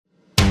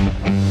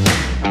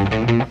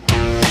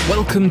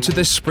Welcome to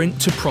the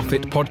Sprint to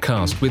Profit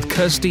podcast with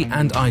Kirsty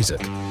and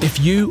Isaac. If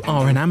you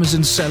are an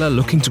Amazon seller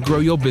looking to grow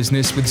your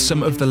business with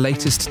some of the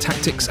latest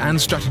tactics and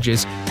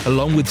strategies,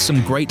 along with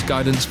some great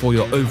guidance for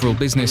your overall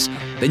business,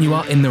 then you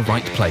are in the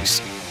right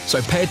place.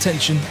 So pay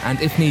attention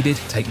and if needed,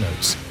 take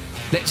notes.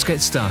 Let's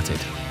get started.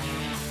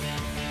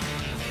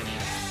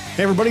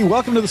 Hey everybody,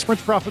 welcome to the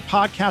Sprint to Profit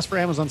podcast for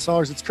Amazon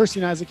sellers. It's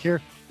Kirsty and Isaac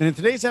here. And in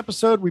today's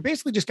episode, we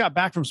basically just got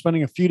back from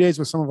spending a few days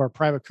with some of our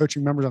private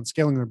coaching members on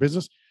scaling their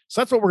business. So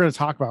that's what we're going to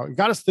talk about. It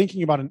got us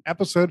thinking about an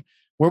episode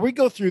where we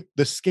go through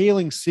the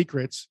scaling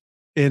secrets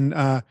in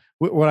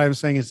what I'm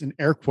saying is in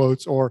air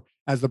quotes, or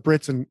as the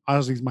Brits and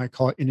Aussies might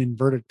call it, in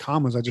inverted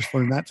commas. I just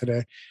learned that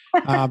today,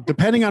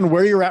 depending on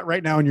where you're at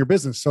right now in your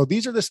business. So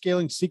these are the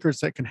scaling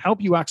secrets that can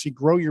help you actually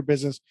grow your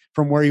business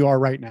from where you are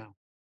right now.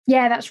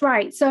 Yeah, that's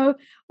right. So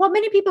what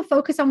many people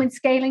focus on when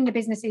scaling the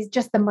business is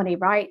just the money,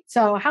 right?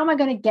 So how am I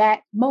going to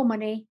get more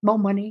money,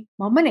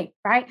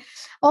 right?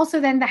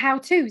 Also then the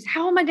how-tos,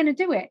 how am I going to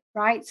do it,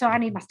 right? So I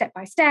need my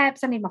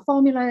step-by-steps, I need my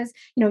formulas,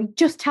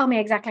 just tell me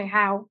exactly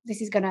how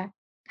this is going to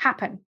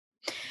happen.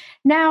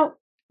 Now,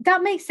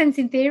 that makes sense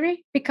in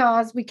theory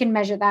because we can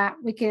measure that.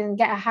 We can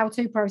get a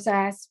how-to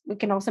process. We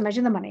can also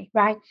measure the money,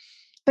 right?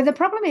 But the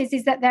problem is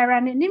that there are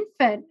an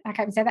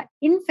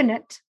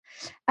infinite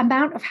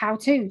amount of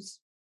how-tos.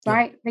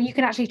 Right? That you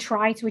can actually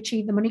try to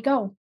achieve the money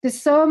goal. There's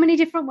so many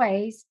different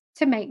ways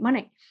to make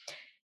money.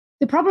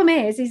 The problem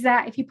is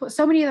that if you put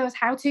so many of those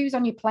how-tos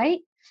on your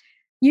plate,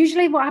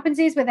 usually what happens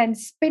is we're then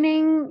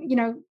spinning,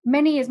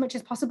 many as much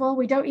as possible.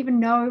 We don't even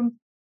know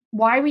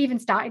why we even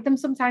started them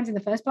sometimes in the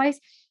first place.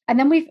 And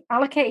then we've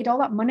allocated all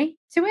that money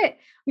to it.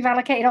 We've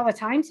allocated all the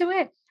time to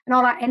it. And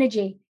all that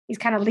energy is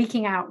kind of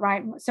leaking out,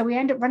 right? So we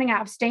end up running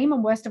out of steam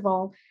and worst of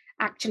all,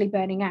 actually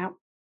burning out.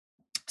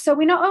 So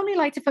we not only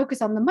like to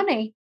focus on the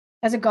money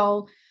as a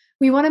goal,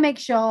 we want to make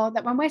sure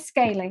that when we're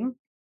scaling,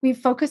 we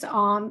focus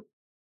on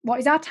what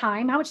is our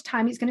time, how much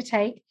time it's going to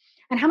take,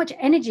 and how much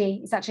energy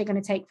it's actually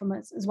going to take from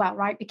us as well,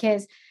 right?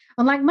 Because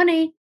unlike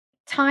money,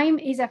 time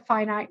is a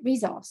finite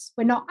resource.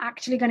 We're not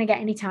actually going to get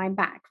any time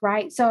back,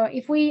 right? So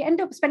if we end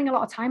up spending a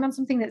lot of time on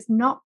something that's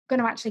not going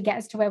to actually get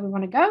us to where we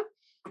want to go,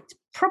 it's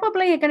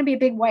probably going to be a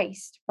big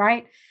waste,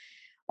 right?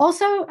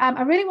 Also,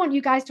 I really want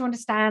you guys to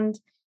understand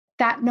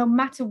that no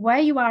matter where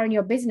you are in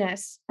your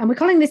business, and we're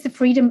calling this the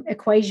freedom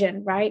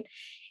equation, right?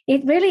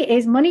 It really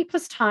is money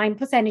plus time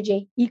plus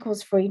energy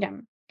equals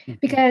freedom. Mm-hmm.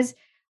 Because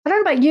I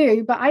don't know about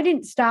you, but I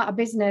didn't start a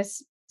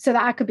business so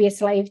that I could be a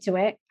slave to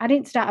it. I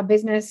didn't start a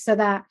business so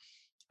that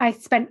I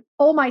spent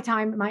all my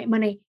time, my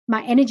money,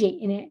 my energy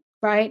in it,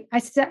 right?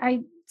 I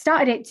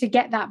started it to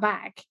get that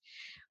back.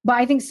 But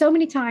I think so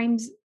many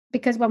times,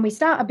 because when we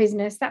start a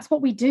business, that's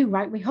what we do,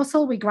 right? We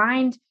hustle, we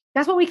grind.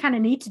 That's what we kind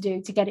of need to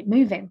do to get it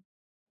moving.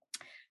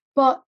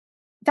 But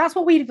that's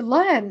what we've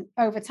learned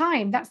over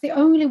time. That's the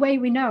only way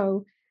we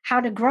know how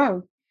to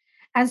grow.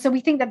 And so we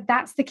think that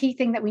that's the key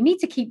thing that we need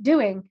to keep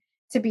doing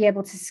to be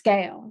able to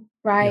scale,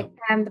 right?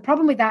 Yeah. And the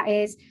problem with that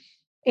is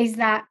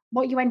that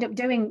what you end up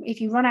doing if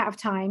you run out of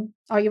time,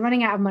 or you're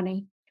running out of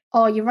money,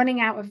 or you're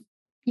running out of,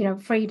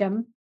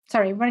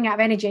 running out of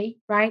energy,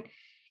 right?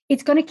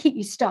 It's going to keep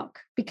you stuck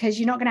because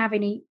you're not going to have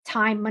any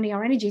time, money,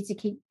 or energy to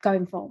keep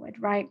going forward,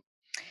 right?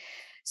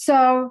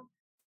 So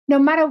no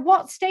matter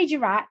what stage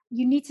you're at,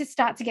 you need to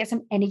start to get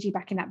some energy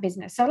back in that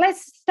business. So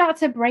let's start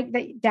to break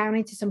that down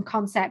into some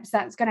concepts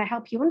that's going to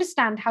help you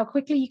understand how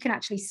quickly you can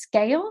actually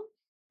scale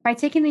by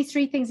taking these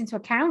three things into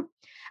account,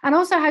 and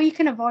also how you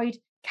can avoid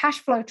cash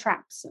flow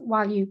traps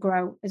while you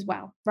grow as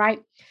well, right?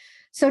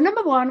 So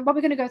number one, what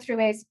we're going to go through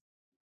is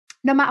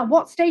no matter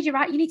what stage you're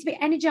at, you need to be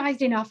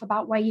energized enough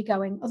about where you're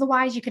going.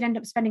 Otherwise, you could end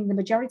up spending the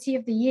majority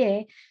of the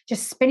year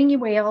just spinning your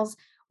wheels,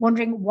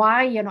 wondering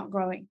why you're not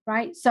growing,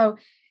 right? So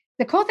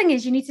the core thing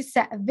is you need to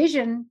set a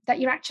vision that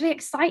you're actually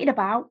excited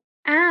about,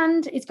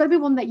 and it's got to be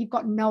one that you've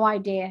got no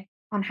idea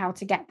on how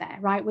to get there,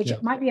 right? Which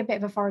might be a bit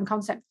of a foreign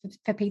concept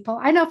for people.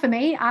 I know for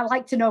me, I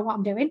like to know what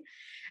I'm doing,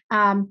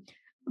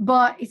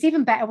 but it's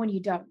even better when you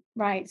don't,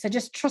 right? So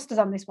just trust us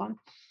on this one.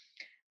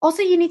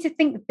 Also, you need to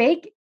think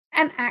big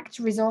and act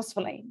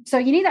resourcefully. So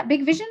you need that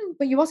big vision,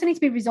 but you also need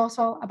to be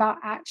resourceful about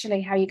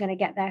actually how you're going to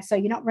get there. So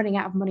you're not running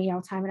out of money or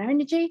time and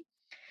energy.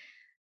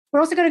 We're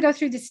also going to go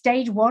through the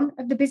stage one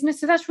of the business.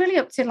 So that's really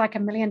up to like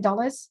 $1 million.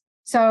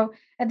 So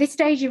at this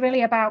stage, you're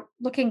really about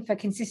looking for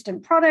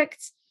consistent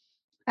products,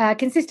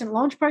 consistent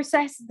launch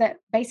process that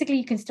basically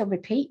you can still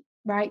repeat,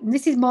 right? And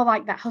this is more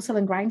like that hustle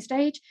and grind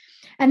stage.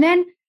 And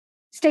then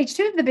stage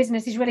two of the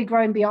business is really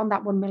growing beyond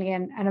that 1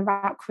 million and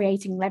about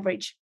creating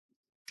leverage.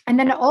 And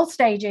then at all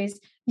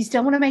stages, you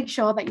still want to make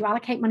sure that you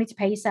allocate money to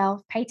pay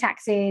yourself, pay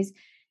taxes,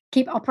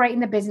 keep operating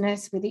the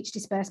business with each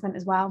disbursement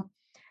as well.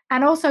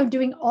 And also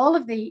doing all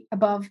of the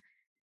above,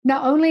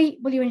 not only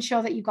will you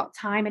ensure that you've got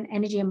time and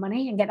energy and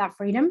money and get that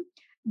freedom,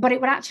 but it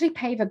would actually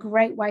pave a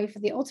great way for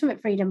the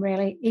ultimate freedom,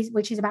 really,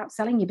 which is about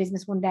selling your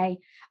business one day.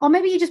 Or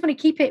maybe you just want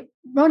to keep it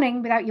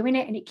running without you in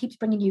it, and it keeps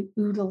bringing you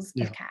oodles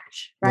of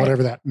cash, right?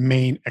 Whatever that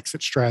main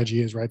exit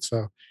strategy is, right?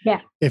 So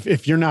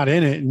if you're not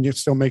in it and it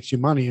still makes you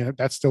money,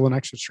 that's still an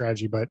exit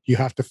strategy, but you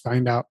have to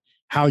find out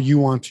how you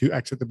want to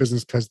exit the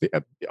business, because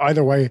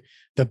either way,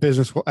 the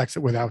business will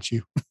exit without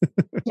you.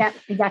 Yeah,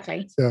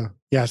 exactly. So,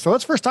 yeah. So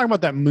let's first talk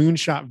about that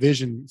moonshot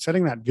vision,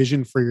 setting that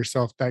vision for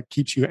yourself that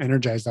keeps you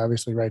energized,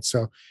 obviously, right?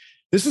 So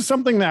this is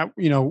something that,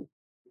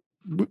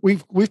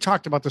 we've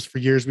talked about this for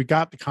years. We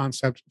got the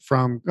concept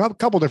from a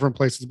couple different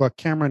places, but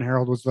Cameron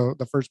Herold was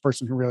the first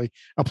person who really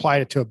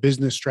applied it to a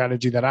business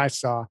strategy that I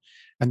saw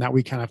and that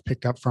we kind of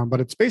picked up from. But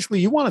it's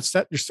basically, you want to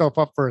set yourself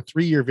up for a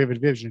 3-year vivid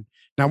vision.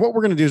 Now, what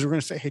we're going to do is we're going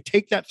to say, hey,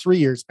 take that 3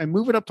 years and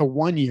move it up to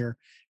 1 year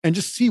and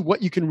just see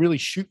what you can really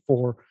shoot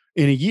for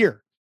in a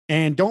year.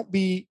 And don't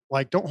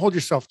hold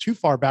yourself too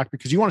far back,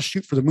 because you want to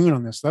shoot for the moon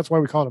on this. So that's why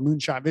we call it a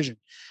moonshot vision.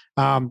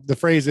 The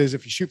phrase is,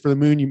 if you shoot for the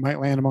moon, you might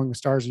land among the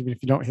stars, even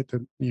if you don't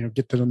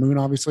get to the moon,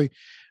 obviously.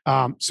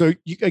 So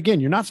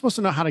you're not supposed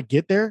to know how to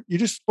get there. You're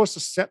just supposed to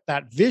set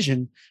that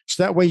vision,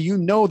 so that way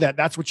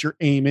that's what your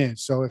aim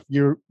is. So if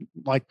you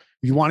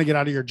want to get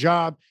out of your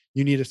job,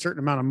 you need a certain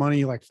amount of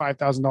money, like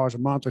 $5,000 a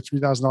month or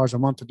 $3,000 a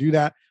month to do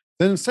that,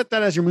 then set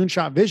that as your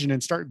moonshot vision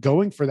and start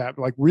going for that.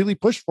 Like, really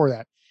push for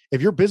that.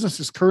 If your business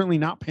is currently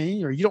not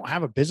paying, or you don't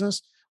have a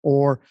business,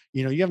 or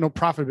you have no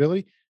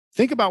profitability,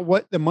 think about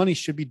what the money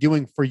should be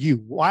doing for you.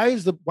 Why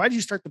did you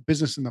start the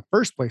business in the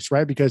first place,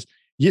 right? Because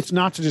it's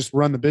not to just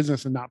run the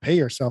business and not pay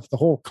yourself. The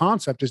whole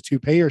concept is to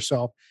pay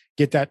yourself,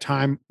 get that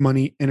time,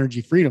 money, energy,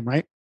 freedom,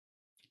 right?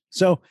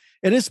 So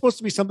it is supposed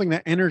to be something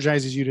that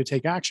energizes you to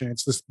take action.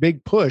 It's this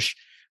big push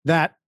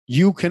that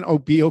you can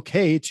be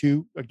okay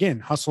to,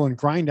 again, hustle and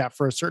grind at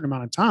for a certain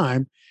amount of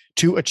time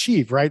to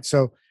achieve, right?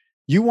 So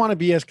you want to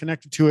be as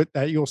connected to it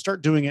that you'll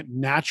start doing it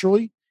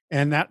naturally,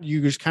 and that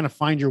you just kind of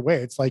find your way.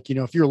 It's like,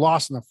 if you're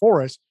lost in the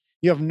forest,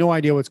 you have no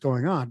idea what's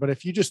going on. But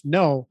if you just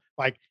know,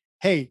 like,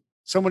 hey,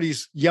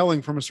 somebody's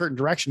yelling from a certain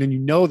direction,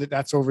 and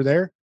that's over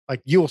there,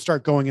 like, you will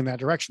start going in that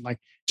direction. Like,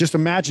 just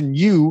imagine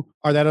you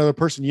are that other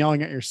person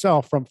yelling at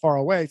yourself from far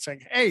away,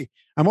 saying, hey,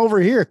 I'm over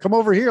here, come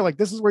over here. Like,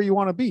 this is where you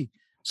want to be.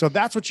 So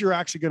that's what you're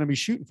actually going to be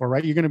shooting for,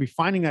 right? You're going to be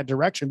finding that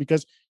direction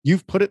because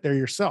you've put it there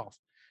yourself.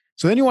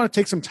 So then you want to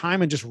take some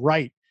time and just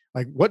write,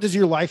 like, what does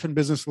your life and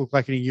business look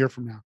like in a year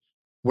from now?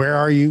 Where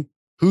are you?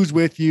 Who's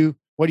with you?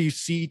 What do you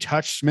see,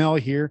 touch, smell,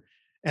 hear?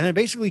 And then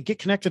basically get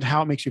connected to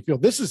how it makes you feel.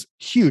 This is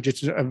huge.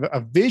 It's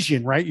a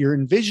vision, right? You're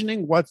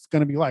envisioning what's going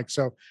to be like.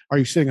 So are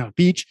you sitting on a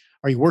beach?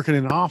 Are you working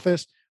in an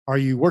office? Are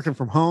you working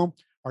from home?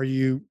 Are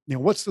you,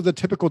 what's the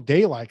typical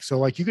day like? So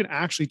like, you can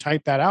actually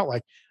type that out.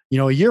 Like,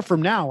 a year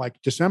from now,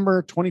 like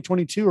December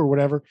 2022 or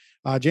whatever,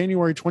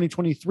 January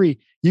 2023,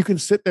 you can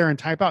sit there and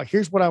type out,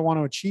 here's what I want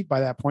to achieve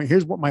by that point.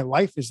 Here's what my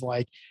life is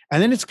like.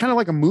 And then it's kind of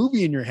like a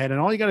movie in your head. And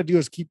all you got to do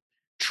is keep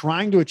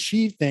trying to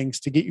achieve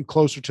things to get you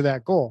closer to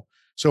that goal.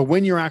 So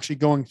when you're actually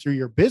going through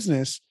your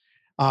business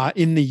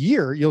in the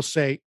year, you'll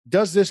say,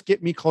 does this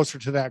get me closer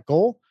to that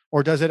goal?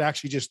 Or does it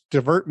actually just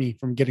divert me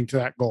from getting to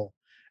that goal?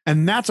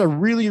 And that's a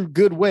really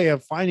good way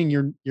of finding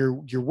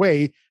your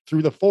way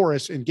through the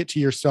forest and get to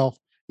yourself,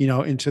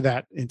 into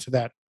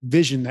that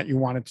vision that you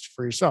wanted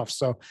for yourself.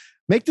 So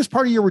make this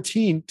part of your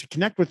routine to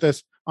connect with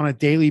us on a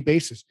daily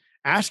basis.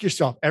 Ask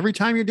yourself every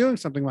time you're doing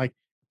something, like,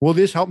 will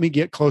this help me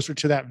get closer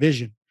to that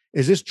vision?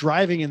 Is this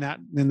driving in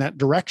that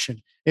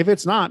direction? If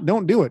it's not,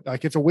 don't do it.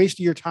 Like, it's a waste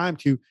of your time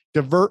to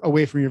divert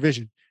away from your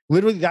vision.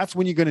 Literally, that's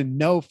when you're going to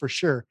know for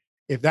sure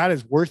if that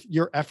is worth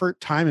your effort,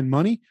 time, and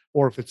money,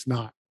 or if it's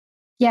not.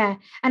 Yeah.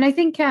 And I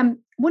think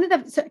one of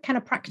the kind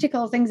of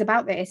practical things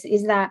about this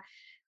is that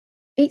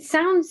it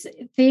sounds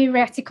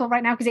theoretical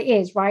right now, because it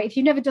is, right? If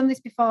you've never done this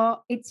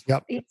before, it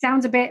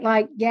sounds a bit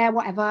like, yeah,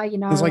 whatever,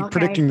 It's like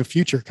predicting the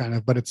future kind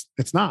of, but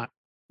it's not.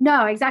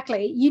 No,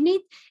 exactly.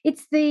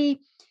 It's the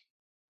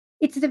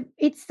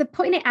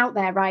putting it out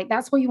there, right?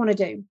 That's what you want to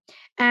do.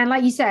 And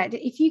like you said,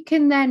 if you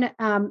can then,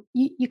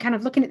 you're kind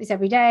of looking at this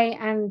every day,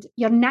 and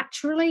you're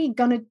naturally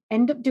going to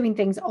end up doing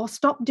things or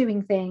stop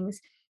doing things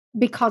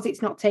because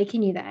it's not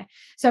taking you there.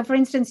 So for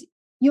instance,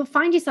 you'll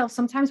find yourself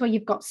sometimes where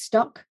you've got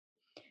stuck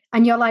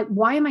and you're like,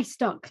 why am I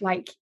stuck?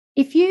 Like,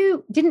 if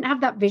you didn't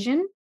have that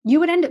vision, you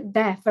would end up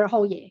there for a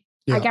whole year.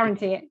 Yeah. I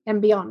guarantee it, and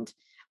beyond,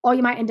 or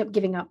you might end up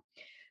giving up.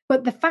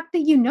 But the fact that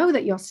you know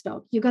that you're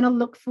stuck, you're going to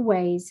look for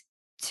ways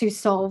to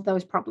solve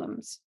those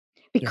problems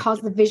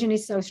because the vision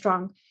is so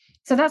strong.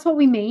 So that's what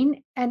we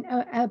mean, and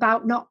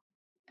about not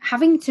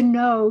having to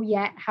know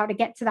yet how to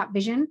get to that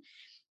vision.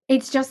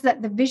 It's just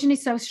that the vision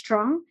is so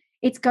strong,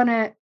 it's going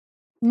to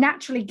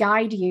naturally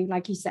guide you,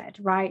 like you said,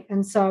 right?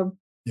 And so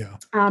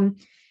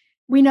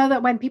we know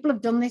that when people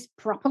have done this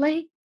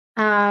properly,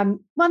 well,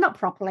 not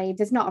properly,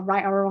 there's not a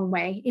right or a wrong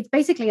way. It's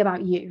basically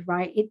about you,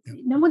 right?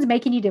 No one's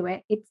making you do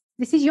it.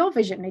 This is your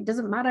vision. It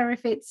doesn't matter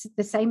if it's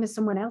the same as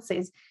someone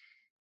else's.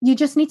 You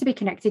just need to be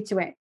connected to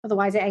it.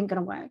 Otherwise it ain't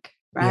going to work.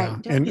 Right.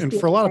 Yeah. And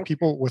for a lot of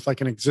people with like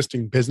an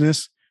existing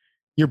business,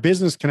 your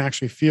business can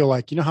actually feel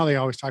like, how they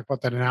always talk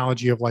about that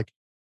analogy of like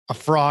a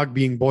frog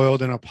being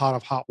boiled in a pot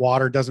of hot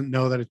water doesn't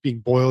know that it's being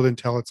boiled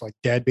until it's like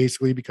dead,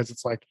 basically, because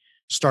it's like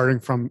starting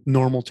from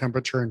normal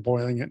temperature and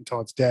boiling it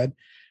until it's dead.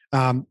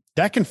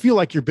 That can feel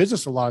like your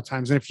business a lot of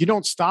times. And if you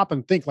don't stop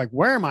and think like,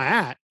 where am I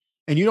at?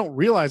 And you don't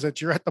realize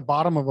that you're at the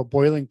bottom of a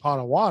boiling pot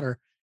of water,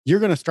 you're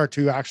going to start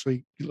to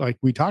actually, like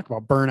we talked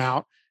about, burn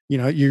out.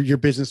 Your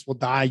business will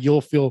die.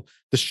 You'll feel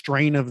the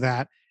strain of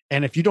that.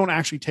 And if you don't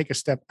actually take a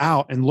step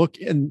out and look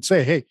and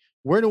say, hey,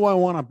 where do I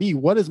want to be?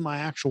 What is my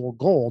actual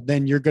goal?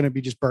 Then you're going to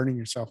be just burning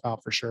yourself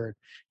out for sure.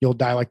 You'll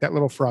die like that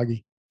little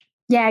froggy.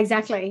 Yeah,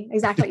 exactly.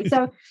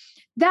 So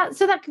that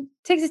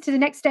takes us to the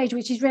next stage,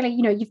 which is really,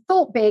 you've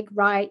thought big,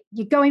 right?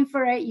 You're going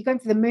for it. You're going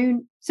for the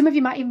moon. Some of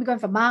you might even be going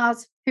for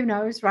Mars. Who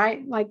knows,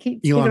 right? Like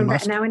it's Elon even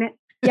Musk. better now, in it.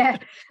 Yeah,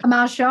 a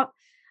Mars shot.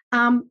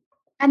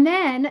 And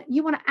then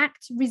you want to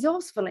act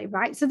resourcefully,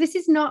 right? So this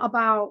is not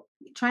about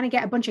trying to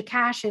get a bunch of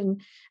cash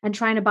and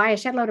trying to buy a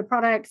shed load of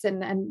products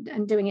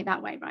and doing it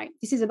that way, right?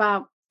 This is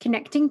about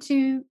connecting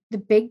to the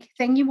big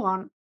thing you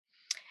want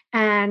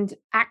and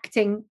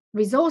acting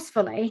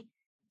resourcefully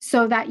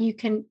so that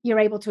you're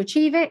able to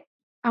achieve it.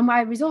 And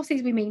by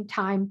resources, we mean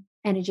time,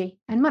 energy,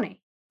 and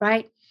money,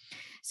 right?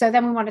 So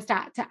then we want to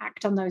start to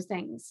act on those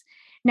things.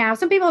 Now,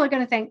 some people are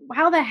going to think, well,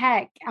 how the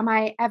heck am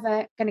I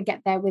ever going to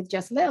get there with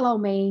just little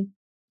old me?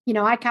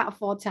 I can't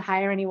afford to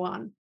hire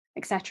anyone,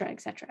 et cetera,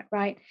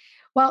 right?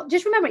 Well,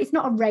 just remember, it's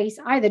not a race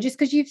either. Just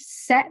because you've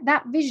set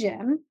that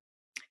vision,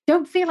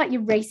 don't feel like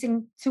you're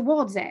racing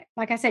towards it.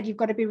 Like I said, you've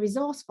got to be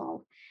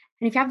resourceful.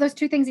 And if you have those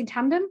two things in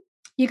tandem,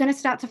 you're going to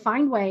start to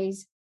find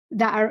ways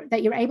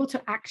that you're able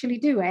to actually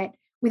do it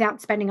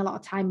without spending a lot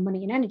of time,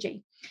 money, and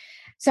energy.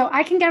 So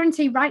I can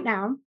guarantee right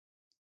now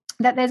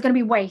that there's going to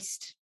be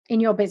waste in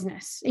your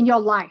business, in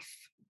your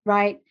life,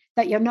 right?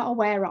 That you're not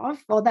aware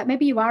of, or that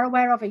maybe you are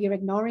aware of, or you're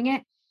ignoring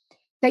it,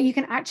 that you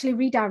can actually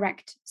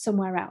redirect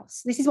somewhere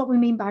else. This is what we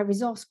mean by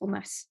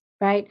resourcefulness,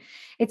 right?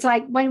 It's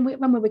like when we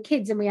were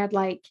kids and we had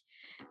like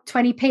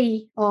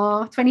 20p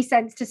or 20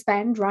 cents to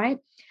spend, right?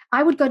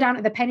 I would go down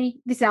to the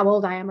penny. This is how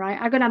old I am,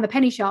 right? I'd go down the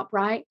penny shop,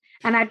 right?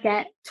 And I'd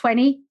get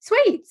 20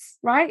 sweets,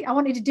 right? I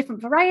wanted a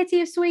different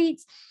variety of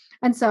sweets.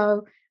 And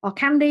so, or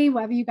candy,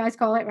 whatever you guys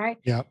call it, right?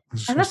 Yeah. I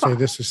was going to say,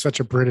 this is such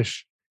a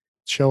British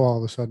show all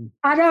of a sudden.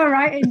 I know,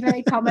 right?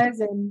 Inverted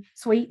commas and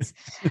sweets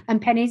and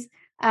pennies.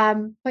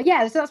 But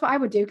yeah, so that's what I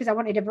would do because I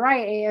wanted a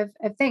variety of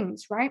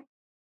things, right?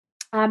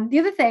 The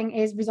other thing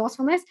is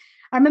resourcefulness.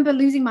 I remember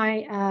losing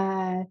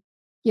my,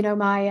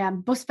 my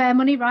bus fare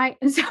money, right?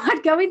 And so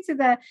I'd go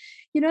into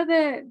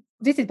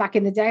this is back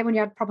in the day when you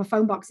had proper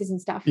phone boxes and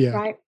stuff,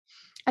 right?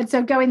 And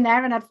so go in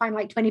there and I'd find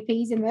like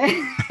 20p's in there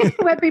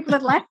where people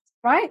had left,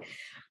 right?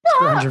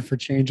 Scrounger for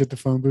change at the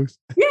phone booth.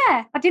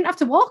 Yeah, I didn't have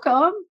to walk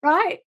home,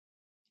 right?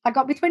 I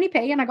got my 20p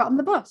and I got on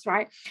the bus,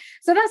 right?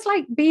 So that's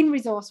like being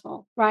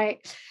resourceful, right?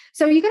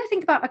 So you're going to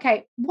think about,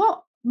 okay,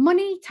 what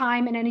money,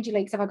 time, and energy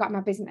leaks have I got in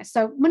my business?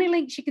 So money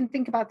leaks, you can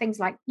think about things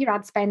like your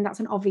ad spend.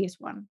 That's an obvious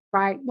one,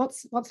 right?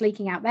 What's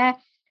leaking out there?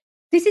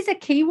 This is a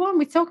key one.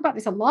 We talk about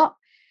this a lot.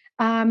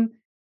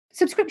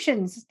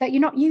 Subscriptions that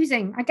you're not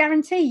using. I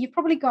guarantee you've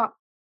probably got,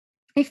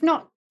 if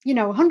not,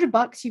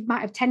 $100, you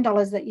might have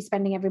 $10 that you're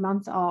spending every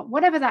month or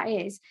whatever that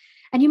is.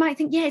 And you might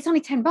think, yeah, it's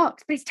only $10,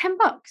 but it's $10,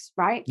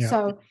 right? Yeah.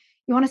 So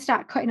you want to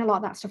start cutting a lot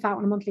of that stuff out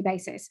on a monthly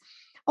basis.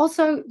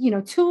 Also,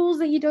 tools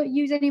that you don't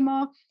use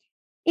anymore.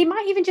 It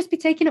might even just be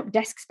taking up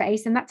desk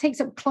space, and that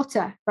takes up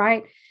clutter,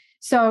 right?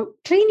 So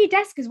clean your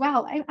desk as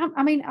well.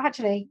 I mean,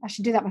 actually, I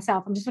should do that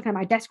myself. I'm just looking at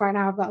my desk right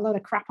now. I've got a load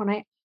of crap on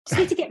it. Just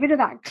need to get rid of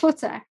that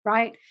clutter,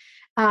 right?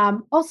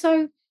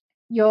 Also,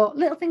 your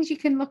little things you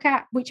can look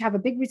at, which have a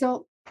big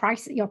result,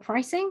 your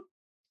pricing,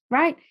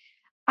 right?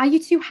 Are you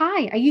too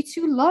high? Are you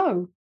too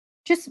low?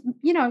 Just,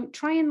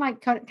 try and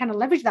like kind of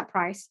leverage that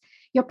price.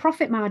 Your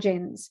profit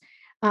margins,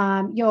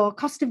 your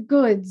cost of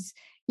goods,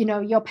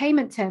 your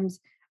payment terms,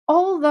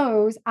 all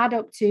those add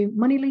up to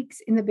money leaks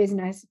in the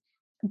business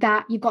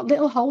that you've got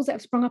little holes that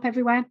have sprung up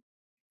everywhere.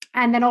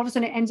 And then all of a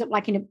sudden it ends up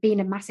like being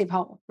a massive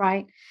hole,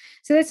 right?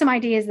 So there's some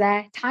ideas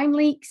there. Time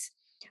leaks.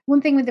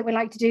 One thing that we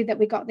like to do, that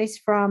we got this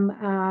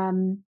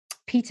from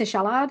Peter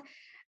Shallard,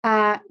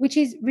 which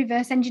is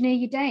reverse engineer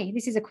your day.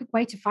 This is a quick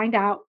way to find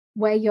out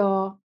where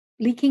you're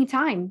leaking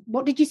time.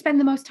 What did you spend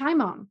the most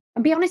time on?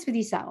 And be honest with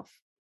yourself.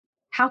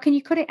 How can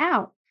you cut it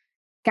out?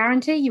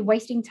 Guarantee you're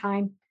wasting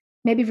time,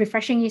 maybe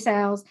refreshing your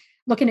sales,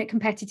 looking at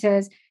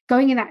competitors,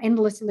 going in that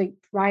endless loop,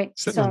 right?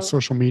 Sitting on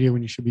social media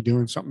when you should be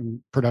doing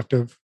something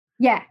productive.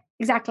 Yeah,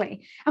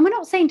 exactly. And we're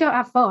not saying don't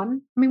have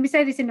fun. I mean, we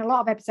say this in a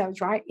lot of episodes,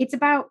 right? It's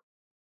about,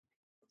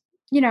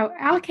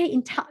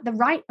 allocating the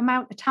right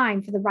amount of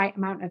time for the right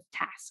amount of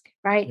task,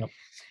 right? Yep.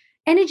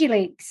 Energy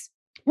leaks.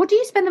 What do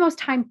you spend the most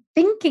time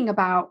thinking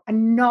about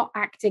and not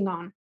acting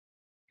on,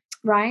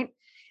 right?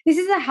 This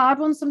is a hard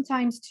one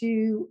sometimes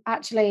to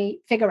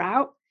actually figure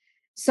out.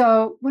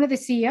 So one of the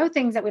CEO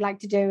things that we like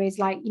to do is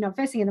like,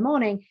 first thing in the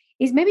morning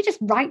is maybe just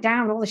write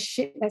down all the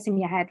shit that's in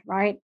your head,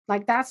 right?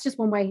 Like that's just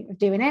one way of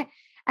doing it.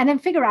 And then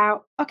figure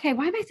out, okay,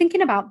 why am I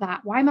thinking about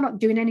that? Why am I not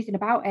doing anything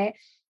about it?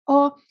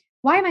 Or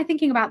why am I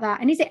thinking about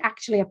that? And is it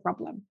actually a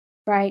problem,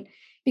 right?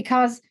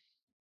 Because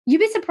you'd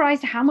be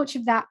surprised how much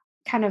of that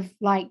kind of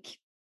like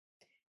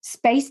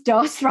space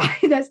dust, right,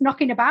 that's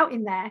knocking about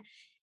in there,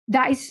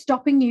 that is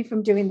stopping you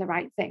from doing the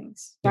right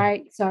things,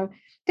 right? Yeah. So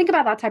think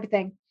about that type of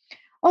thing.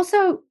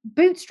 Also,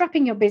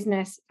 bootstrapping your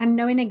business and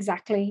knowing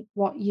exactly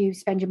what you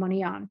spend your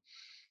money on.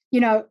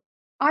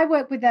 I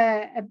work with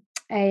a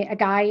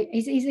guy.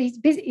 His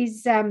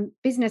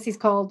business is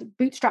called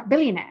Bootstrap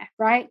Billionaire,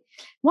 right?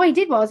 What he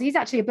did was, he's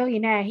actually a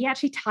billionaire. He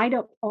actually tied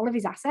up all of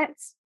his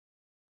assets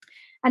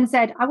and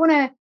said, I want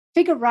to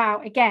figure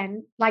out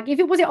again, like if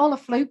it was all a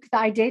fluke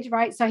that I did,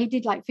 right? So he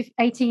did like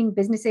 18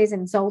 businesses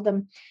and sold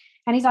them.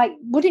 And he's like,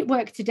 would it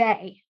work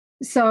today?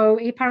 So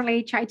he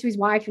apparently chatted to his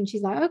wife and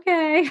she's like,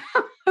 okay,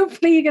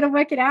 hopefully you're going to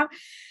work it out.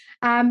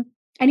 And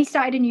he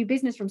started a new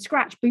business from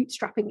scratch,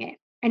 bootstrapping it.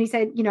 And he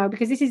said,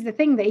 because this is the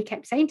thing that he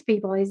kept saying to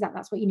people, is that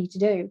that's what you need to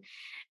do.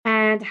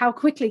 And how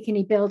quickly can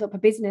he build up a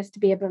business to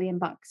be $1 billion,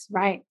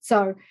 right?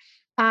 So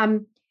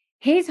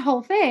his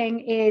whole thing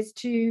is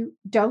to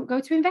don't go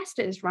to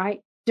investors,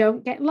 right?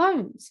 Don't get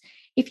loans.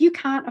 If you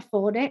can't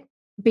afford it,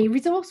 be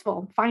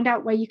resourceful. Find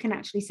out where you can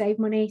actually save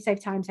money, save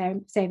time,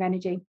 save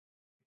energy.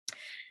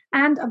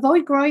 And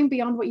avoid growing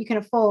beyond what you can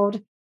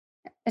afford,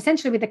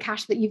 essentially with the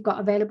cash that you've got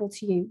available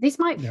to you. This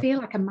might feel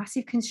like a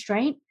massive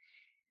constraint,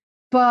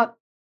 but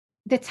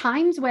the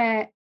times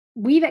where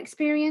we've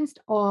experienced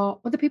or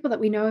other people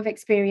that we know have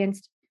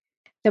experienced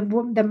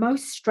the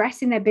most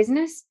stress in their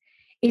business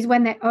is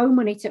when they owe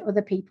money to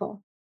other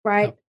people,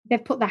 right? Yep.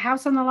 They've put the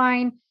house on the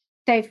line,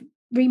 they've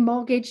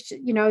remortgaged,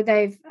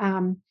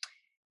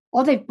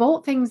 they've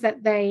bought things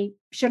that they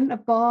shouldn't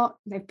have bought,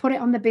 they've put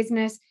it on the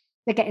business,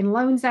 they're getting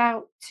loans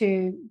out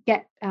to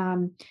get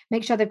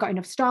make sure they've got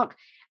enough stock.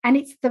 And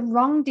it's the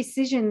wrong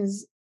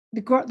decisions,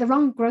 the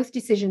wrong growth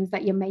decisions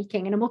that you're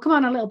making. And we'll come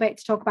on a little bit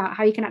to talk about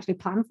how you can actually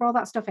plan for all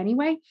that stuff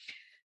anyway.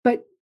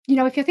 But,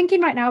 if you're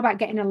thinking right now about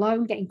getting a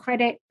loan, getting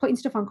credit, putting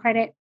stuff on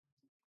credit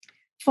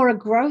for a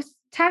growth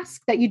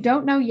task that you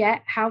don't know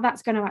yet how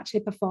that's going to actually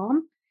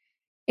perform,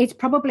 it's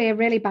probably a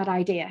really bad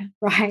idea,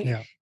 right?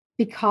 Yeah.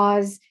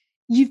 Because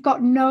you've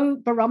got no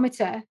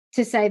barometer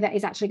to say that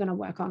is actually going to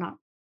work or not.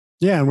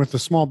 Yeah. And with the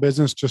small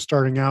business just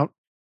starting out,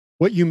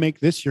 what you make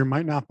this year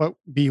might not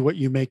be what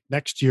you make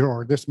next year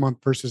or this month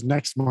versus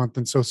next month.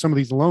 And so some of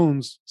these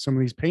loans, some of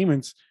these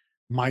payments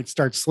might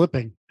start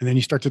slipping, and then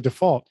you start to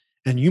default,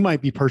 and you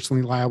might be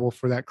personally liable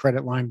for that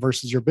credit line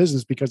versus your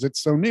business because it's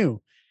so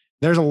new.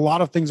 There's a lot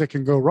of things that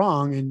can go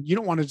wrong, and you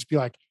don't want to just be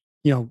like,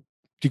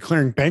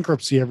 declaring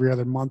bankruptcy every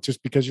other month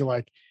just because you're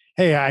like,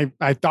 hey,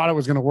 I thought it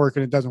was going to work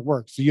and it doesn't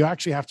work. So you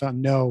actually have to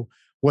know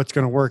what's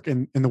going to work.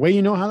 And the way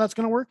you know how that's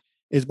going to work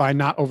is by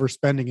not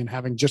overspending and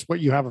having just what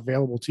you have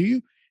available to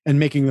you and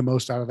making the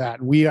most out of that.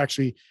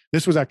 And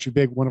this was actually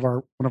big. One of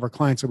our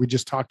clients that we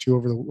just talked to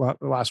over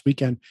the last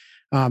weekend,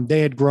 they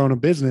had grown a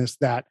business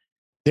that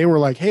they were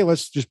like, hey,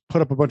 let's just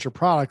put up a bunch of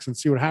products and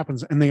see what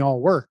happens. And they all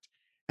worked.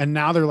 And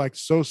now they're like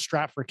so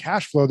strapped for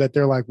cash flow that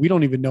they're like, we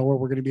don't even know where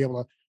we're going to be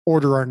able to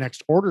order our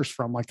next orders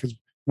from. Like, cause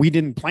we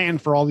didn't plan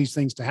for all these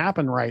things to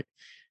happen. Right.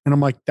 And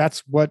I'm like, that's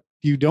what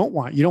you don't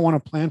want. You don't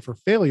want to plan for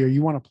failure.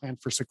 You want to plan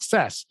for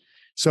success.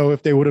 So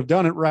if they would have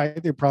done it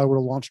right, they probably would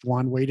have launched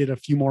one, waited a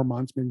few more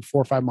months, maybe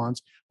 4 or 5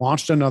 months,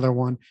 launched another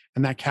one.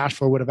 And that cash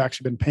flow would have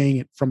actually been paying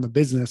it from the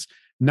business,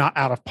 not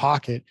out of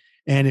pocket.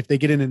 And if they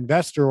get an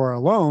investor or a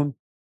loan,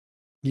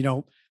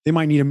 they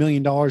might need $1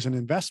 million in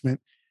investment.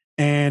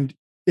 And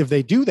if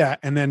they do that,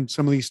 and then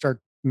some of these start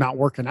not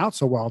working out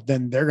so well,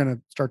 then they're going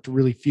to start to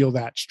really feel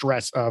that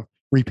stress of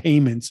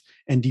repayments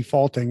and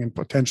defaulting and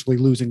potentially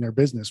losing their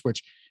business,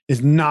 which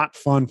is not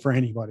fun for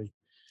anybody.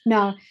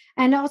 No.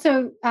 And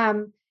also,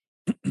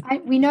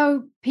 we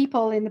know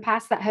people in the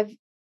past that have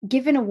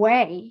given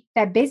away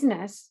their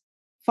business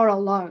for a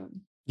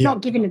loan,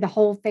 not giving the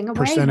whole thing away.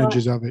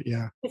 Percentages of it.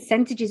 Yeah.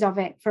 Percentages of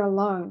it for a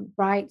loan.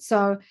 Right.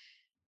 So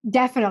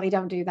definitely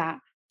don't do that,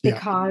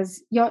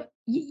 because you're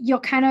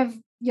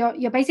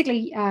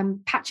basically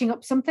patching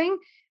up something,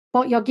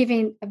 but you're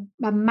giving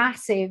a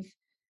massive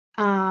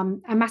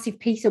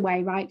piece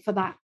away, right? For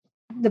that,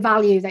 the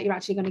value that you're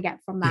actually going to get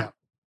from that.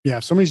 Yeah.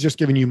 If somebody's just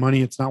giving you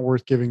money, it's not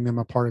worth giving them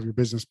a part of your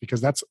business,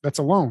 because that's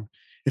a loan.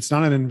 It's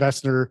not an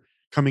investor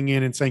coming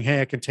in and saying,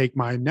 hey, I can take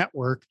my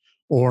network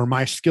or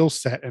my skill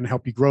set and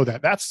help you grow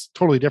that. That's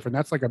totally different.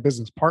 That's like a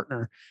business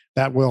partner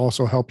that will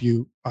also help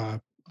you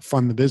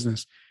fund the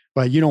business.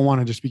 But you don't want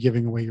to just be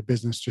giving away your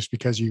business just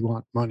because you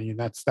want money. And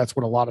that's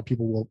what a lot of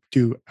people will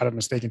do out of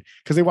mistaken,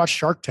 because they watch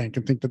Shark Tank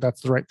and think that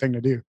that's the right thing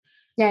to do.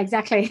 Yeah,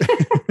 exactly.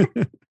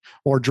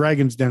 Or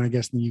Dragon's Den, I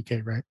guess, in the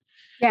UK, right?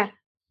 Yeah.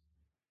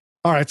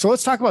 All right. So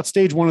let's talk about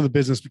stage one of the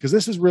business, because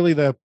this is really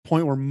the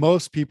point where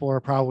most people are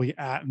probably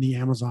at in the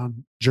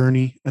Amazon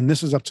journey. And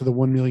this is up to the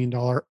 $1 million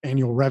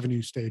annual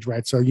revenue stage,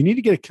 right? So you need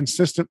to get a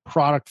consistent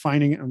product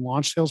finding and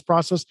launch sales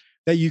process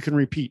that you can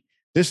repeat.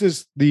 This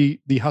is the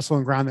hustle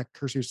and grind that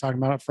Kirsty was talking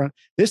about up front.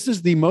 This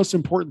is the most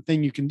important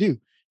thing you can do.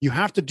 You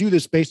have to do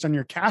this based on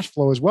your cash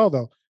flow as well,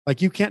 though.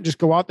 Like, you can't just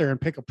go out there and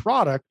pick a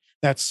product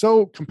that's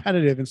so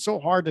competitive and so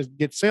hard to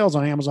get sales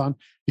on Amazon,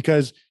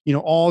 because,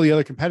 all the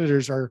other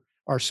competitors are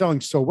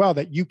selling so well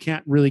that you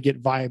can't really get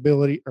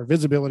viability or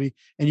visibility,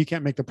 and you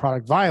can't make the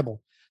product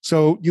viable.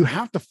 So you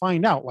have to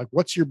find out, like,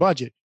 what's your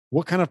budget?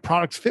 What kind of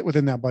products fit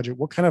within that budget?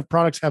 What kind of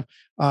products have,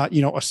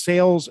 a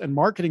sales and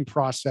marketing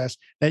process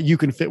that you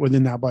can fit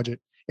within that budget?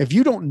 If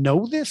you don't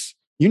know this,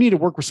 you need to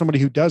work with somebody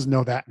who does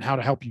know that and how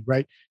to help you,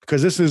 right?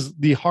 Because this is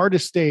the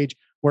hardest stage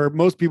where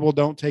most people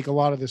don't take a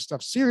lot of this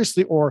stuff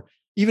seriously or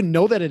even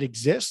know that it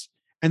exists.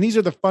 And these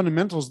are the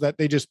fundamentals that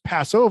they just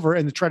pass over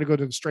and they try to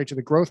go straight to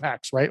the growth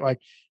hacks, right? Like,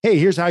 hey,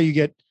 here's how you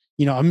get,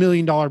 $1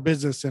 million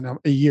business in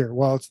a year.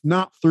 Well, it's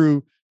not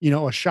through, a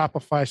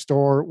Shopify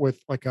store with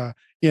like a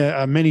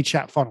mini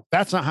chat funnel.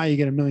 That's not how you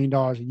get $1 million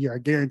a year. I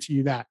guarantee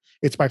you that.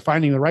 It's by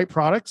finding the right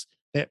products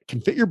that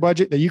can fit your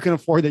budget, that you can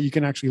afford, that you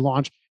can actually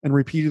launch and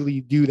repeatedly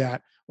do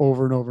that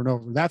over and over and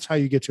over. That's how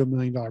you get to $1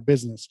 million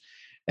business.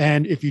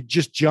 And if you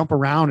just jump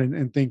around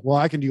and think, well,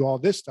 I can do all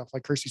this stuff,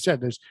 like Kirsty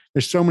said, there's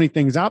so many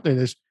things out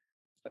there.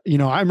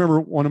 I remember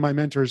one of my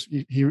mentors,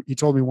 he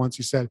told me once,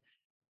 he said,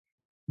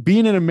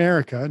 being in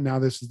America, now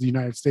this is the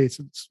United States,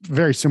 it's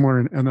very similar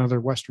in other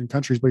Western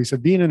countries, but he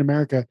said, being in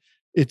America,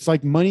 it's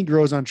like money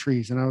grows on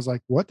trees. And I was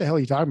like, what the hell are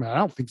you talking about? I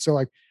don't think so.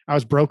 Like, I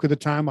was broke at the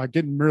time. I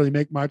didn't really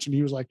make much. And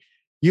he was like,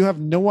 you have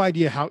no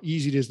idea how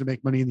easy it is to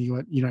make money in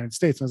the United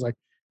States. And I was like,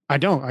 I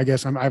don't, I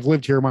guess I've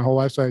lived here my whole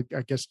life. So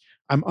I guess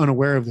I'm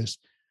unaware of this,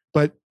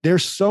 but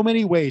there's so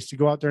many ways to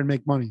go out there and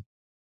make money.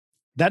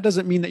 That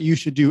doesn't mean that you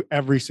should do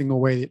every single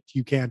way that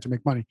you can to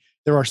make money.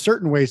 There are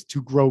certain ways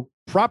to grow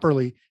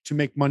properly, to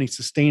make money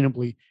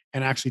sustainably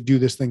and actually do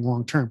this thing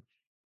long term.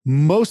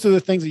 Most of the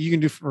things that you can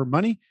do for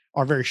money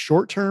are very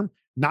short term,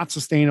 not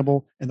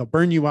sustainable, and they'll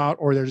burn you out,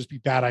 or they'll just be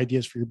bad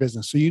ideas for your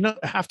business. So you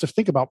have to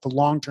think about the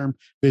long term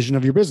vision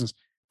of your business.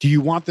 Do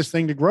you want this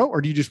thing to grow,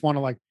 or do you just want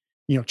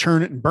to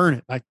churn it and burn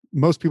it? Like,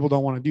 most people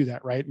don't want to do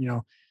that, right?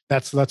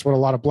 That's what a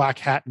lot of black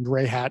hat and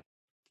gray hat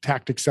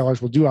tactic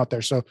sellers will do out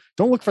there. So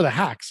don't look for the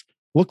hacks.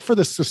 Look for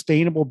the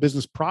sustainable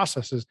business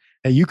processes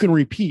that you can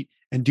repeat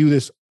and do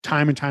this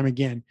time and time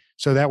again.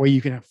 So that way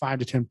you can have 5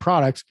 to 10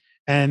 products.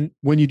 And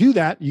when you do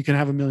that, you can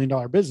have $1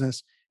 million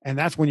business. And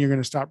that's when you're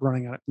going to stop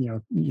running out,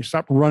 you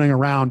stop running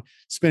around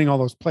spinning all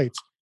those plates.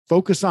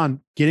 Focus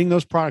on getting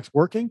those products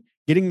working,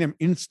 getting them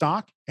in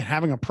stock, and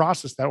having a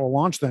process that will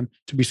launch them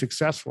to be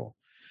successful.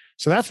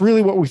 So that's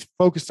really what we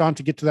focused on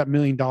to get to that $1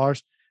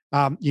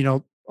 million.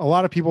 A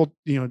lot of people,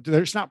 they're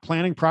just not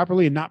planning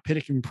properly and not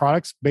picking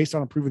products based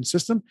on a proven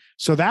system.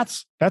 So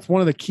that's one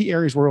of the key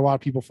areas where a lot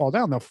of people fall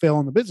down. They'll fail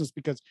in the business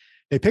because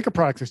they pick a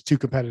product that's too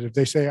competitive.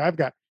 They say, I've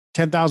got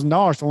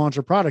 $10,000 to launch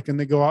a product, and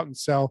they go out and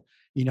sell,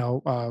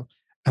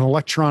 an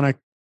electronic,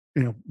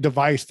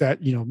 device that,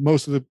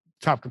 most of the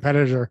top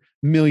competitors are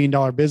 $1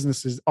 million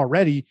businesses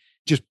already,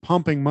 just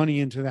pumping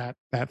money into that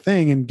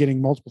thing and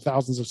getting multiple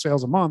thousands of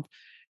sales a month.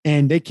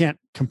 And they can't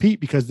compete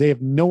because they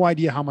have no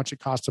idea how much it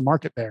costs to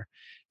market there.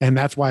 And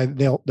that's why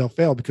they'll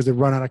fail, because they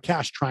run out of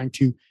cash trying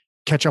to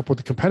catch up with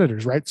the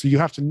competitors, right? So you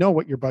have to know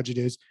what your budget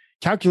is,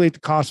 calculate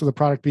the cost of the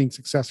product being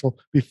successful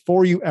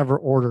before you ever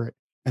order it.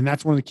 And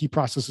that's one of the key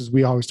processes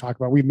we always talk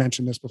about. We've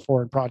mentioned this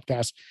before in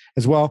podcasts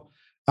as well.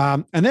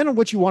 And then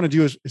what you want to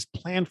do is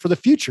plan for the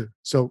future.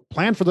 So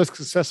plan for the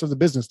success of the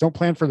business. Don't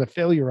plan for the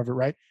failure of it,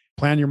 right?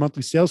 Plan your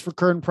monthly sales for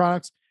current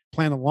products.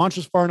 Plan the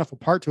launches far enough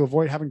apart to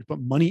avoid having to put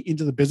money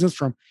into the business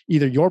from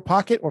either your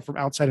pocket or from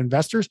outside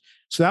investors.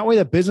 So that way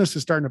the business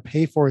is starting to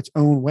pay for its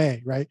own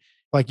way, right?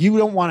 Like, you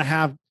don't want to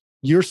have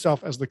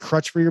yourself as the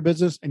crutch for your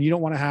business, and you don't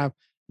want to have,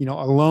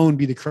 a loan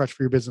be the crutch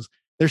for your business.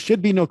 There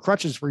should be no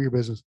crutches for your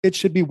business. It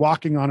should be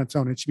walking on its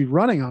own. It should be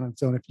running on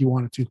its own if you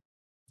wanted to.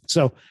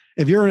 So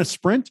if you're in a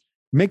sprint,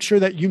 make sure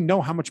that you know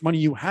how much money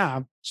you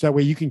have, so that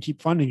way you can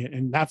keep funding it.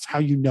 And that's how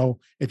you know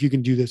if you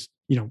can do this,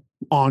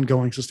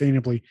 ongoing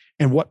sustainably,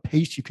 and what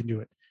pace you can do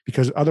it,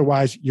 because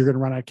otherwise you're going to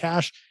run out of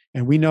cash.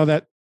 And we know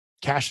that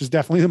cash is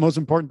definitely the most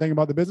important thing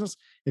about the business.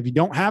 If you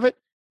don't have it,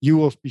 you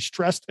will be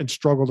stressed and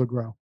struggle to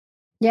grow.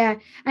 Yeah.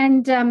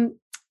 And,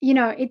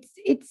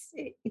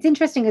 it's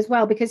interesting as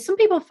well, because some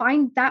people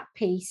find that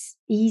piece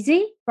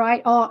easy,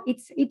 right? Or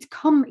it's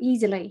come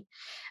easily.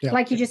 Yeah.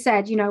 Like you just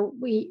said,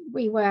 we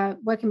were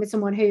working with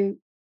someone who,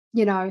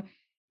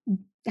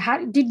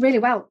 did really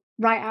well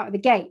right out of the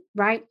gate,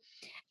 right?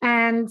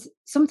 And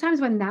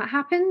sometimes when that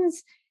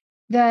happens,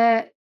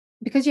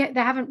 because they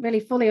haven't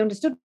really fully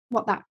understood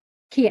what that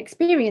key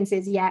experience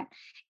is yet,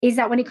 is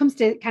that when it comes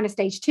to kind of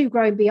stage 2,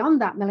 growing beyond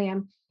that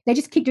million, they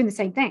just keep doing the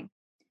same thing.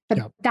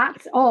 But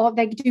or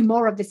they do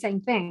more of the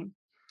same thing.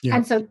 Yeah.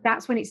 And so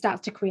that's when it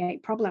starts to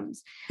create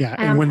problems. Yeah.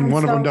 And when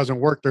one of them doesn't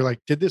work, they're like,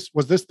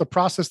 was this the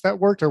process that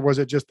worked, or was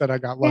it just that I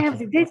got lucky? Yeah,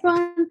 was it this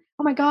one?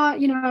 Oh my God,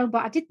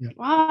 but I did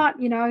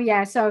what,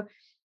 yeah. So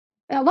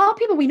a lot of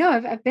people we know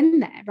have been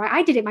there, right?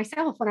 I did it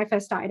myself when I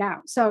first started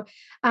out. So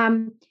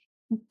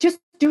just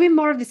doing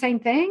more of the same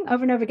thing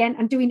over and over again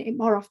and doing it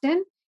more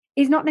often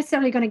is not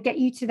necessarily going to get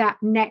you to that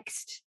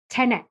next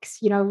 10x,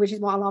 which is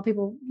what a lot of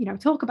people,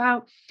 talk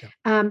about,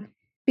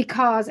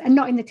 because, and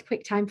not in the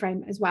quick time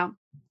frame as well.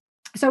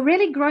 So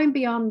really growing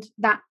beyond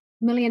that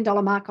 $1 million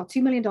mark or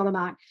 $2 million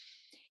mark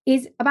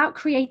is about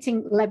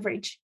creating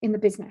leverage in the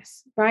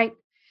business, right?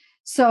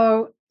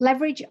 So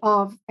leverage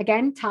of,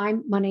 again,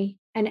 time, money,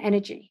 and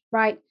energy,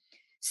 right?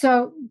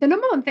 So the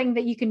number one thing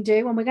that you can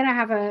do, and we're going to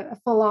have a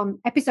full-on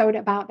episode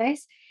about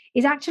this,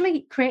 is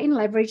actually creating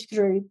leverage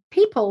through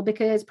people,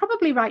 because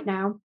probably right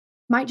now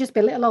might just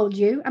be little old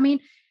you. I mean,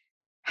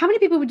 How many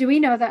people do we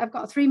know that have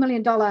got a $3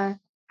 million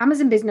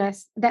Amazon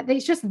business that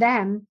it's just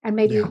them and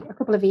maybe a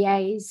couple of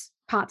VAs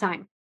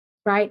part-time,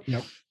 right?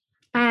 Yep.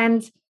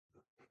 And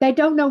they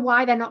don't know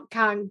why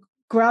can't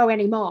grow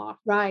anymore,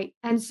 right?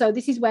 And so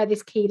this is where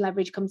this key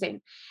leverage comes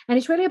in. And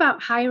it's really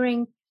about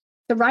hiring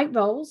the right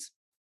roles,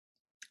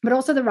 but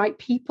also the right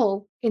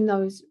people in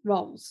those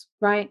roles,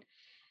 right?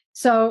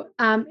 So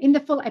in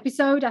the full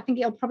episode, I think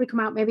it'll probably come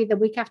out maybe the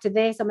week after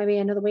this or maybe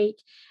another week.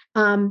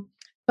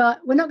 But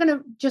we're not going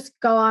to just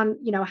go on,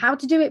 how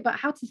to do it, but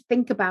how to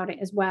think about it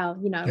as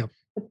well,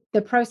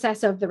 the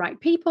process of the right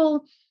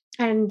people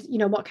and,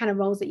 what kind of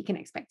roles that you can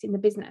expect in the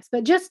business.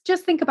 But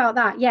just think about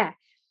that. Yeah.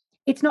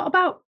 It's not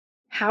about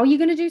how you're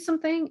going to do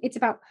something. It's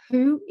about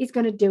who is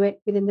going to do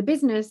it within the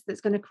business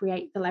that's going to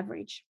create the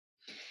leverage.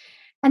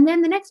 And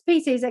then the next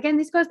piece is, again,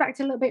 this goes back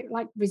to a little bit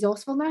like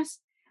resourcefulness.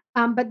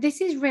 But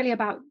this is really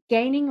about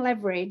gaining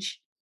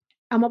leverage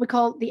and what we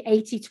call the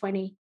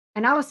 80-20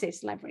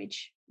 analysis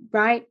leverage,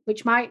 right?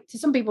 Which might, to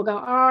some people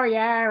go, oh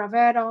yeah, I've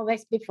heard all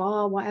this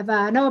before, whatever.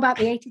 I know about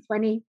the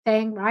 80-20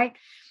 thing, right?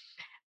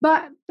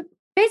 But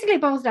basically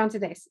it boils down to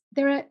this.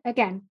 There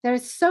are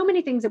so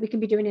many things that we can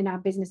be doing in our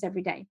business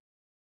every day.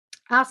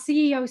 Our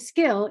CEO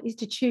skill is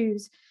to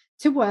choose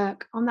to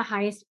work on the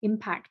highest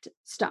impact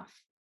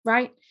stuff,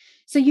 right?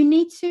 So you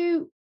need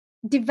to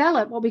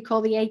develop what we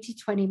call the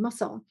 80-20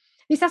 muscle.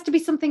 This has to be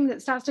something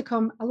that starts to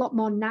come a lot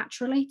more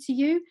naturally to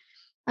you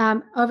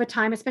over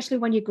time, especially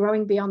when you're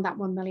growing beyond that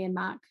 1 million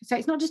mark. So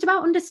it's not just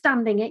about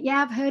understanding it.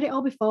 Yeah, I've heard it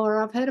all before.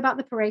 Or I've heard about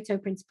the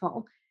Pareto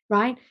principle,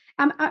 right?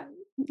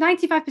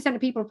 95% of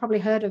people have probably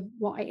heard of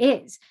what it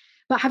is,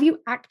 but have you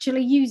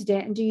actually used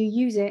it? And do you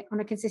use it on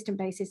a consistent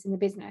basis in the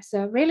business?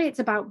 So really it's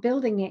about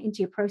building it into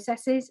your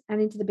processes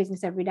and into the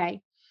business every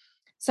day.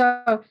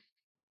 So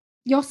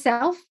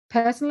yourself,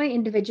 personally,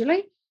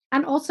 individually,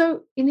 and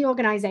also in the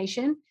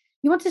organization,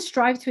 you want to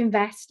strive to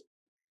invest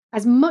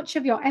as much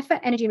of your effort,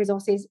 energy, and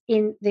resources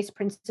in this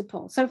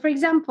principle. So, for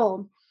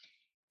example,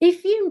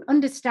 if you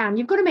understand,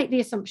 you've got to make the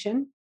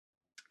assumption,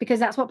 because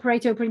that's what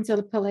Pareto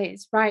principle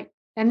is, right?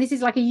 And this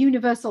is like a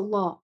universal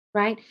law,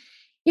 right?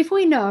 If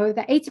we know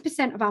that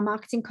 80% of our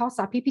marketing costs,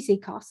 our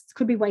PPC costs,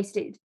 could be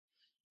wasted,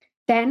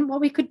 then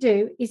what we could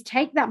do is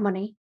take that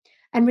money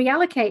and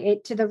reallocate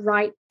it to the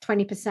right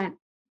 20%,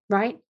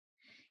 right?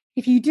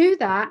 If you do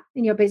that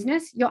in your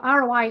business, your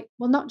ROI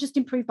will not just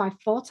improve by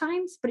 4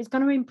 times, but it's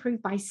going to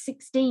improve by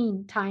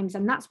 16 times.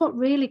 And that's what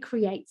really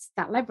creates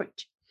that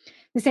leverage.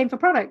 The same for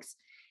products.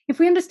 If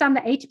we understand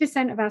that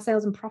 80% of our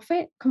sales and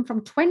profit come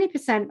from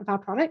 20% of our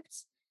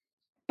products,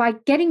 by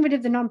getting rid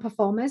of the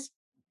non-performers,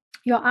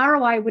 your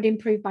ROI would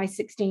improve by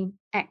 16x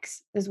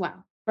as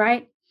well,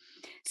 right?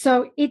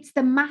 So it's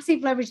the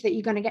massive leverage that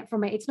you're going to get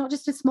from it. It's not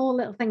just a small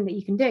little thing that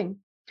you can do.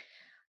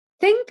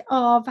 Think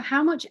of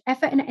how much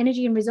effort and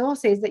energy and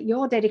resources that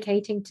you're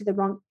dedicating to the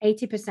wrong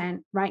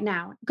 80% right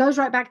now. It goes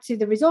right back to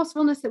the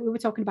resourcefulness that we were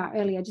talking about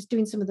earlier, just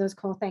doing some of those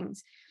core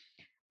things.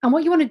 And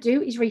what you want to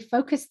do is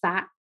refocus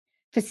that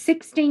for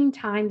 16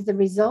 times the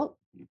result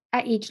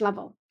at each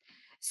level.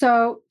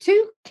 So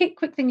 2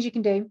 quick things you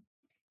can do.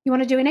 You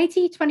want to do an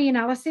 80-20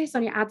 analysis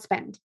on your ad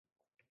spend.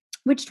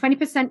 Which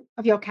 20%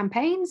 of your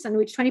campaigns and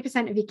which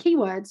 20% of your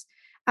keywords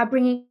are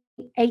bringing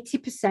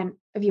 80%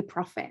 of your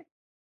profit,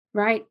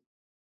 right?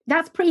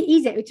 That's pretty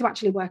easy to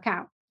actually work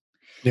out.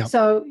 Yeah.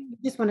 So you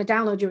just want to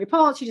download your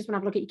reports. You just want to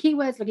have a look at your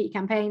keywords, look at your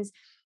campaigns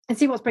and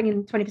see what's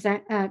bringing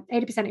 20%,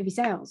 80% of your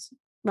sales,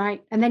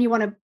 right? And then you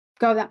want to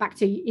go that back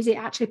to, is it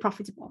actually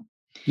profitable?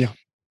 Yeah.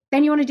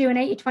 Then you want to do an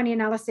 80-20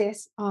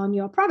 analysis on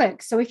your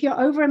products. So if you're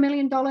over $1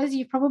 million,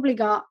 you've probably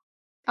got,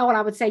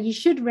 I would say you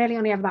should really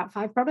only have about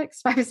 5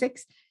 products, 5 or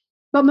 6.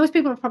 But most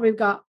people have probably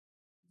got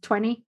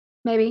 20,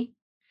 maybe.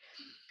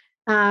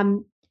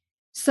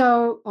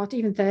 So, or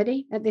even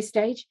 30 at this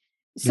stage.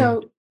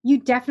 So you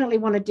definitely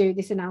want to do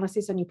this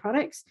analysis on your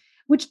products,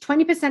 which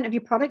 20% of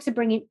your products are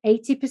bringing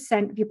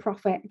 80% of your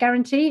profit.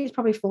 Guarantee is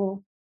probably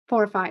 4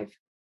 or 5.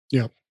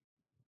 Yeah.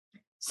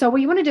 So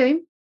what you want to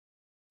do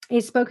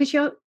is focus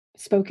your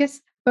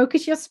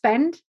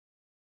spend,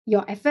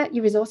 your effort,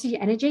 your resources,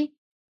 your energy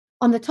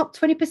on the top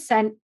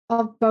 20%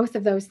 of both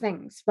of those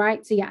things,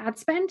 right? So your ad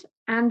spend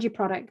and your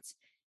products.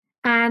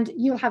 And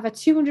you'll have a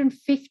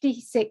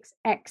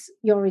 256x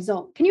your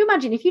result. Can you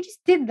imagine if you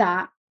just did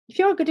that? If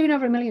you're doing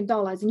over $1 million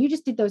and you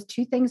just did those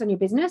 2 things on your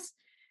business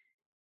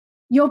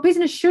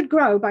should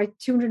grow by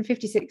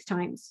 256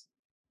 times,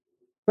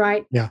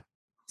 right? Yeah.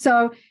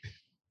 So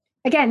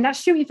again, that's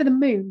shooting for the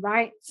moon,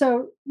 right?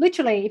 So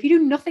literally, if you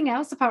do nothing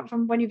else apart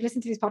from when you've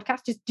listened to this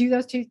podcast, just do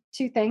those two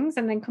things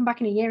and then come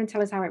back in a year and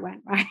tell us how it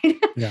went, right?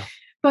 Yeah.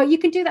 But you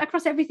can do that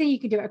across everything. You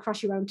can do it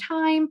across your own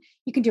time.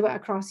 You can do it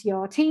across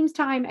your team's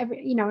time,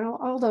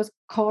 all those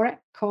core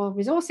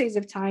resources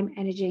of time,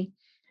 energy,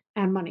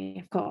 and money,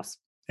 of course.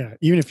 Yeah.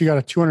 Even if you got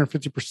a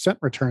 250%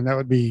 return, that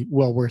would be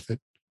well worth it.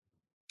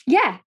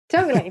 Yeah,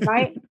 totally.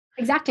 Right.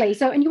 Exactly.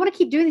 So, and you want to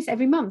keep doing this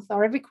every month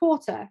or every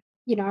quarter,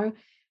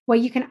 where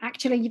you can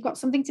actually, you've got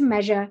something to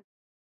measure.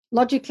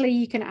 Logically,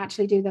 you can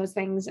actually do those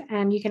things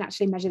and you can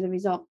actually measure the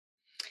result.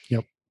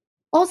 Yep.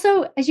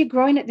 Also, as you're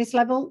growing at this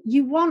level,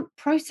 you want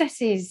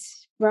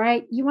processes,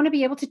 right? You want to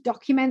be able to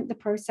document the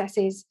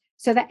processes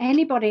so that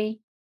anybody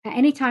at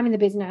any time in the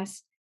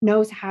business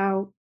knows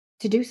how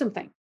to do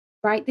something,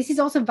 right? This is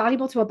also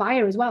valuable to a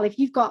buyer as well. If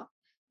you've got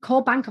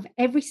core bank of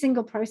every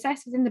single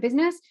process within the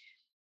business,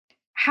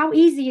 how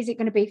easy is it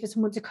going to be for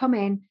someone to come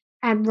in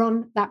and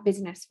run that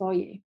business for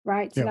you,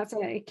 right? So that's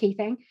a key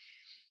thing.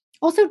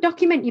 Also,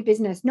 document your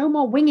business. No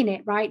more winging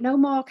it, right? No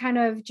more kind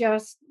of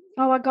just,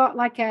 I got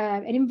like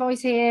an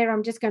invoice here,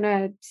 I'm just going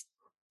to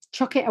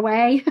chuck it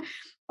away.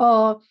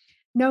 Or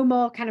no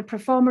more kind of pro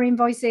forma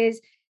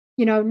invoices,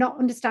 not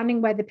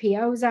understanding where the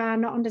POs are,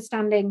 not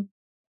understanding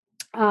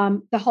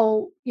the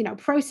whole,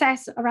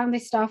 process around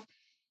this stuff.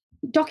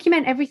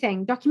 Document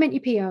everything. Document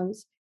your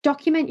POs.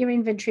 Document your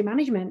inventory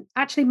management.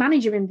 Actually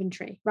manage your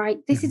inventory, right?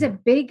 This is a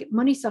big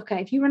money sucker.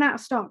 If you run out of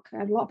stock,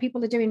 a lot of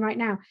people are doing right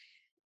now,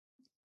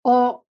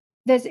 or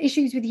there's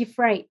issues with your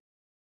freight.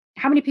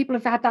 How many people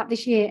have had that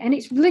this year? And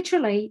it's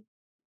literally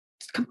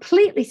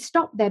completely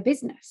stopped their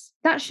business.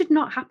 That should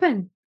not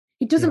happen.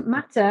 It doesn't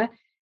matter.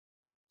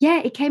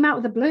 Yeah, it came out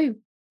of the blue.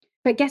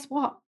 But guess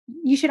what?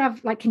 You should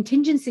have like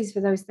contingencies for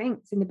those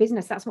things in the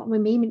business. That's what we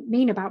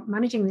mean about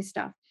managing this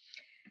stuff.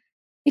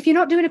 If you're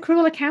not doing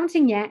accrual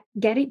accounting yet,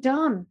 get it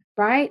done,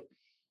 right?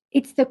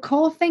 It's the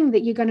core thing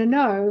that you're going to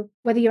know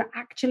whether you're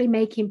actually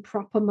making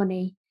proper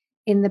money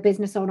in the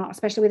business or not,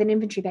 especially with an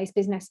inventory-based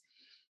business.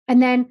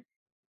 And then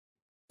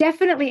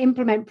definitely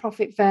implement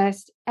profit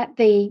first at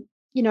the,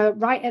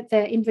 right at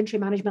the inventory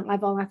management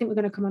level. I think we're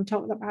going to come and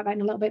talk about that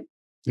in a little bit.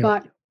 Yeah.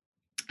 But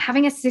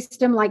having a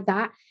system like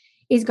that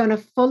is going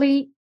to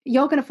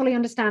you're going to fully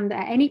understand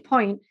at any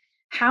point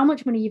how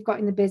much money you've got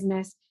in the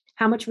business,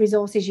 how much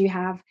resources you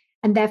have,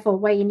 and therefore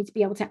where you need to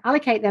be able to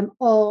allocate them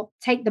or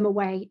take them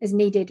away as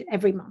needed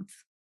every month.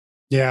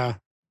 Yeah.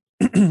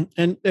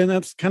 and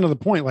that's kind of the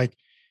point. Like,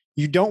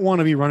 you don't want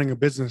to be running a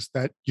business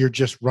that you're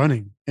just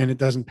running and it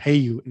doesn't pay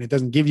you and it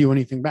doesn't give you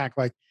anything back.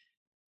 Like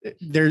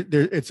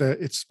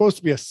it's supposed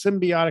to be a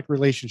symbiotic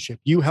relationship.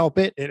 You help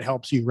it, it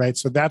helps you, right?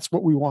 So that's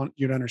what we want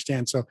you to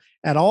understand. So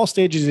at all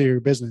stages of your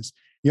business,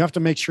 you have to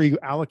make sure you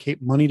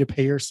allocate money to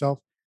pay yourself,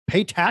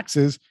 pay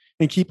taxes,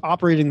 and keep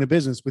operating the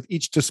business with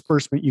each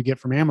disbursement you get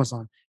from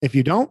Amazon. If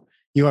you don't,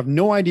 you have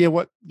no idea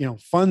what,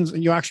 funds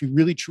you actually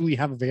really truly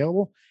have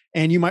available.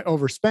 And you might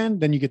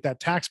overspend. Then you get that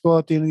tax bill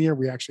at the end of the year.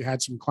 We actually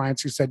had some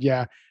clients who said,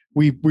 yeah,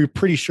 we're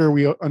pretty sure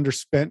we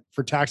underspent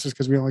for taxes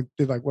because we only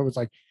did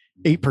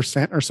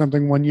 8% or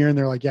something one year. And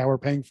they're like, yeah, we're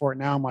paying for it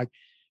now. I'm like,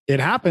 it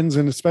happens.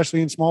 And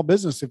especially in small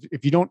business,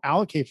 if you don't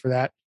allocate for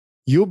that,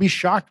 you'll be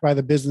shocked by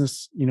the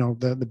business,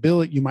 the bill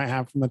that you might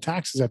have from the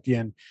taxes at the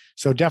end.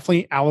 So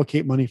definitely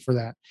allocate money for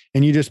that.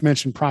 And you just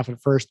mentioned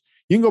profit first.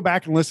 You can go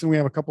back and listen. We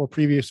have a couple of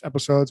previous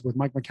episodes with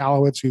Mike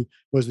Michalowicz, who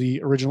was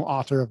the original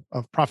author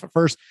of Profit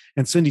First,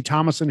 and Cindy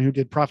Thomason, who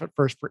did Profit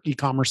First for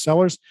e-commerce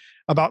sellers,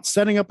 about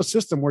setting up a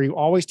system where you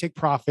always take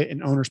profit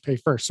and owners pay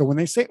first. So when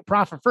they say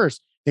profit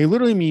first, they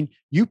literally mean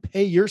you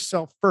pay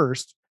yourself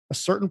first, a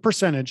certain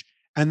percentage,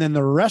 and then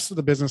the rest of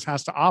the business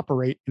has to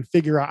operate and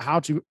figure out how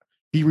to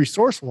be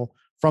resourceful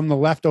from the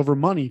leftover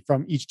money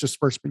from each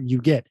disbursement you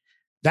get.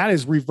 That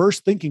is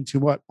reverse thinking to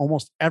what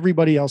almost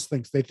everybody else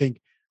thinks. They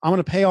think, I'm going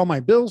to pay all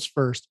my bills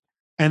first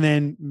and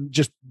then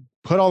just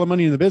put all the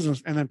money in the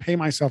business and then pay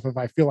myself if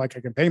I feel like I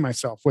can pay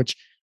myself, which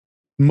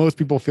most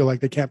people feel like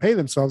they can't pay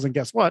themselves. And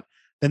guess what?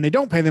 Then they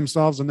don't pay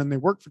themselves. And then they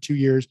work for 2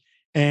 years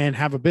and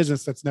have a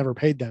business that's never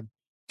paid them.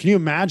 Can you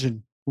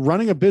imagine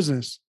running a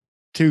business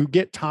to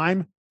get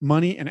time,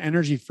 money, and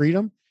energy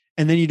freedom,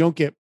 and then you don't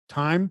get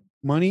time,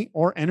 money,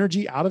 or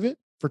energy out of it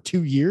for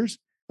 2 years?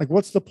 Like,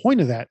 what's the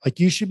point of that? Like,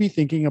 you should be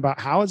thinking about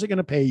how is it going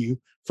to pay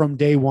you from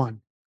day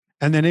one?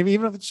 And then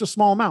even if it's a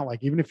small amount,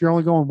 like even if you're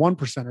only going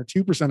 1% or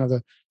 2% of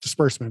the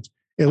disbursements,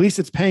 at least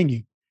it's paying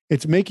you.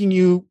 It's making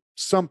you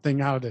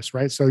something out of this,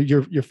 right? So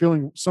you're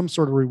feeling some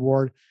sort of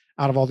reward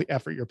out of all the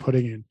effort you're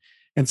putting in.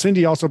 And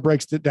Cindy also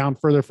breaks it down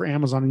further for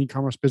Amazon and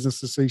e-commerce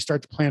businesses. So you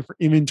start to plan for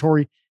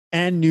inventory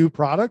and new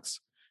products,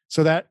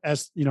 so that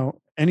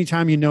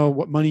anytime you know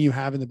what money you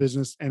have in the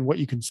business and what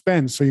you can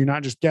spend, so you're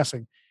not just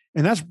guessing.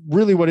 And that's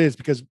really what it is,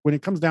 because when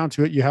it comes down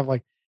to it, you have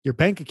like your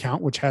bank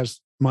account, which has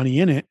money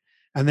in it.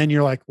 And then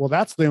you're like, well,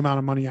 that's the amount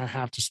of money I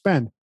have to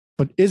spend.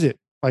 But is it?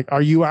 Like,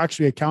 are you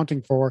actually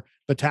accounting for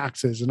the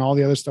taxes and all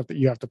the other stuff that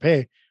you have to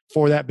pay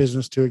for that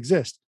business to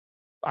exist?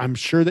 I'm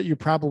sure that you're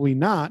probably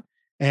not.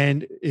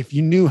 And if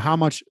you knew how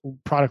much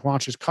product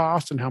launches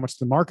cost and how much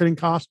the marketing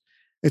costs,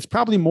 it's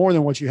probably more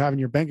than what you have in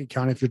your bank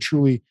account if you're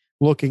truly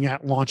looking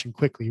at launching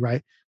quickly,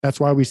 right? That's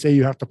why we say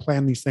you have to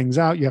plan these things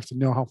out. You have to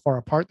know how far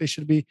apart they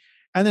should be.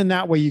 And then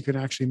that way you can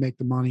actually make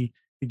the money,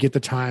 you get the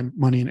time,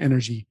 money, and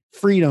energy,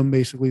 freedom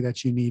basically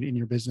that you need in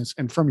your business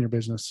and from your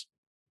business.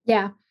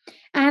 Yeah.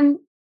 And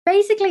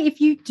basically, if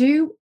you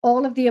do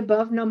all of the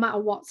above, no matter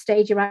what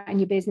stage you're at in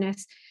your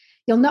business,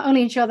 you'll not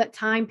only ensure that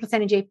time plus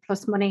energy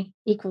plus money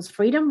equals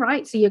freedom,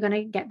 right? So you're going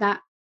to get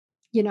that,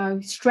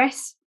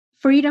 stress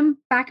freedom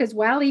back as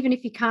well, even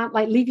if you can't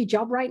leave your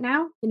job right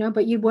now,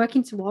 but you're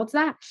working towards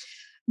that.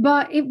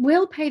 But it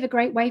will pave a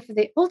great way for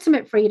the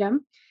ultimate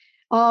freedom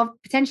of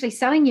potentially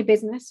selling your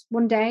business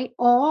one day,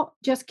 or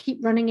just keep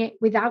running it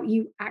without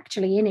you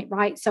actually in it,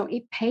 right? So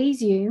it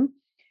pays you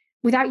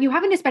without you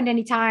having to spend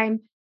any time,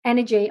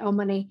 energy, or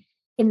money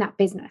in that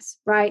business,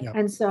 right? Yep.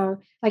 And so,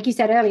 like you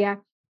said earlier,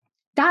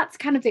 that's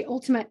kind of the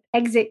ultimate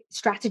exit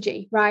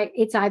strategy, right?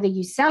 It's either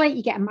you sell it,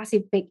 you get a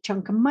massive big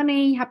chunk of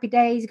money, happy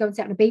days, go and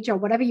sit on a beach or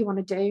whatever you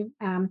want to do.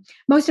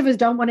 Most of us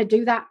don't want to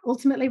do that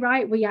ultimately,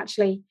 right?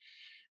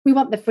 We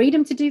want the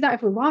freedom to do that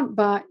if we want,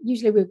 but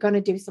usually we're going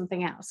to do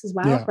something else as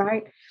well,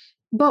 right?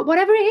 But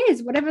whatever it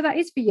is, whatever that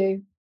is for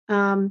you.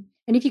 And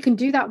if you can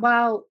do that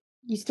while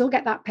you still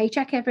get that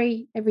paycheck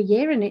every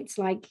year, and it's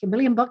like $1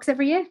 million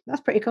every year,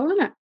 that's pretty cool,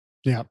 isn't it?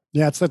 Yeah.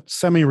 Yeah. It's that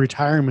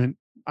semi-retirement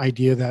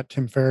idea that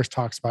Tim Ferriss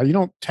talks about. You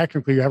don't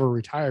technically ever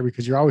retire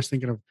because you're always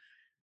thinking of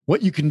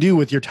what you can do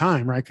with your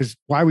time, right? Because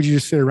why would you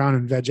just sit around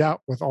and veg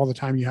out with all the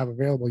time you have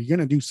available? You're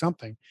going to do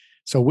something.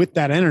 So with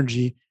that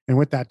energy and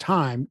with that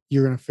time,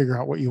 you're going to figure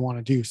out what you want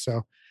to do.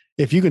 So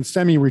if you can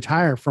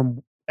semi-retire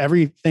from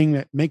everything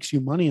that makes you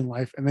money in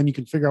life, and then you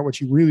can figure out what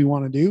you really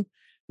want to do,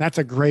 that's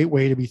a great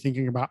way to be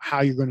thinking about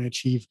how you're going to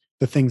achieve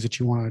the things that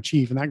you want to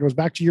achieve. And that goes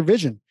back to your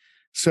vision.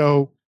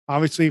 So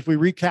obviously, if we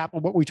recap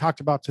on what we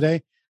talked about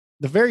today,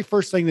 the very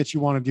first thing that you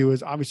want to do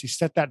is obviously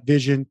set that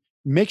vision,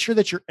 make sure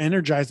that you're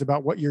energized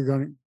about what you're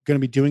going to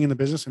be doing in the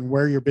business and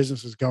where your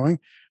business is going.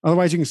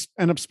 Otherwise, you can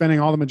end up spending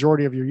all the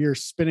majority of your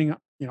years spinning,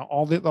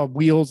 all the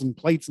wheels and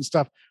plates and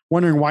stuff,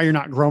 wondering why you're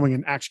not growing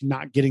and actually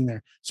not getting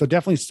there. So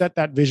definitely set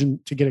that vision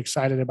to get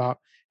excited about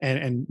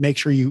and make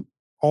sure you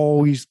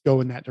always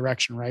go in that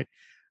direction, right?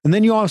 And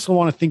then you also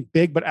want to think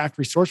big, but act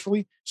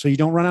resourcefully so you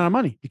don't run out of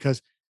money.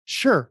 Because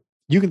sure,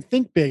 you can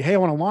think big. Hey, I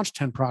want to launch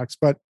 10 products,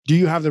 but do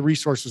you have the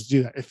resources to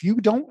do that? If you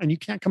don't, and you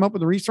can't come up with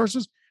the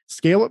resources,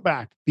 scale it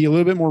back, be a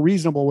little bit more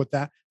reasonable with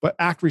that, but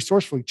act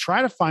resourcefully.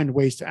 Try to find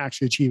ways to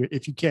actually achieve it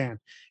if you can.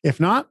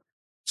 If not,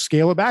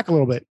 scale it back a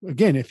little bit.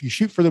 Again, if you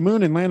shoot for the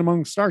moon and land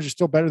among the stars, you're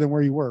still better than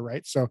where you were,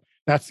 right? So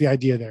that's the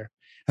idea there.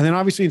 And then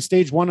obviously in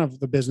stage one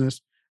of the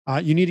business,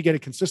 you need to get a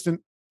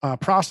consistent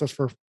process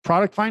for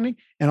product finding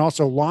and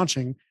also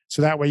launching.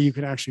 So that way you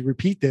can actually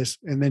repeat this.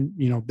 And then,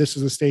 this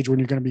is the stage when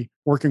you're going to be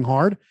working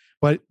hard.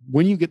 But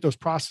when you get those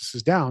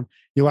processes down,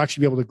 you'll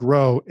actually be able to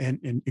grow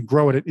and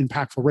grow at an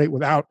impactful rate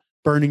without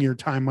burning your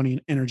time, money,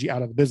 and energy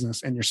out of the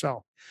business and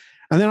yourself.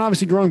 And then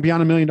obviously growing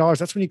beyond $1 million,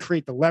 that's when you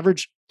create the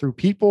leverage through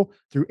people,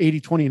 through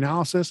 80-20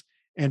 analysis,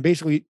 and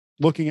basically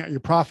looking at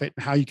your profit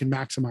and how you can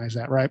maximize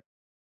that, right?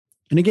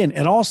 And again,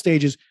 at all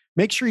stages,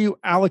 make sure you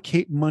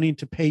allocate money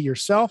to pay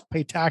yourself,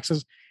 pay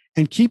taxes,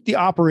 and keep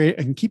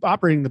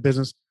operating the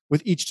business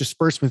with each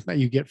disbursement that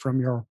you get from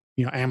your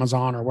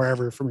Amazon or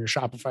wherever, from your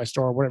Shopify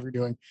store or whatever you're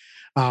doing.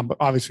 But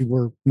obviously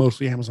we're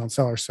mostly Amazon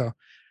sellers. So,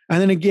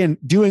 and then again,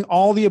 doing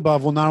all the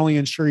above will not only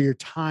ensure your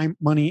time,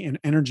 money, and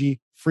energy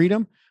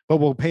freedom, but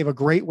will pave a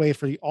great way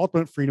for the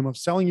ultimate freedom of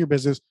selling your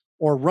business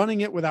or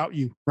running it without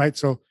you, right?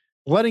 So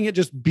letting it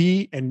just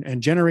be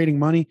and generating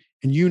money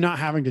and you not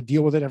having to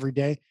deal with it every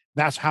day.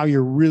 That's how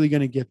you're really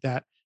going to get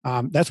that.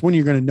 That's when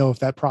you're going to know if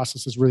that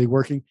process is really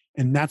working.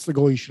 And that's the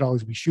goal you should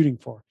always be shooting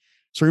for.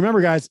 So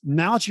remember, guys,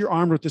 now that you're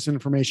armed with this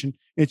information,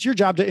 it's your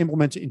job to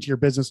implement it into your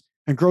business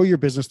and grow your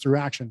business through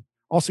action.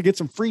 Also get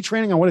some free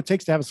training on what it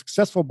takes to have a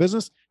successful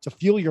business to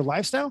fuel your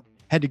lifestyle.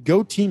 Head to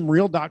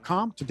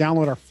goteamreal.com to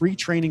download our free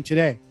training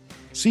today.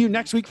 See you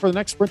next week for the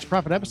next Sprint to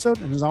Profit episode.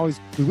 And as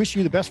always, we wish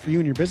you the best for you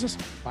and your business.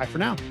 Bye for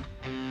now.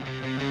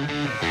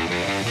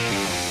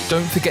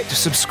 Don't forget to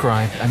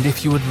subscribe. And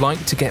if you would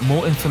like to get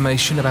more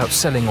information about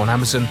selling on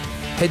Amazon,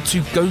 head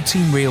to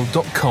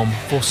goteamreal.com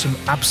for some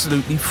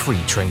absolutely free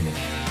training.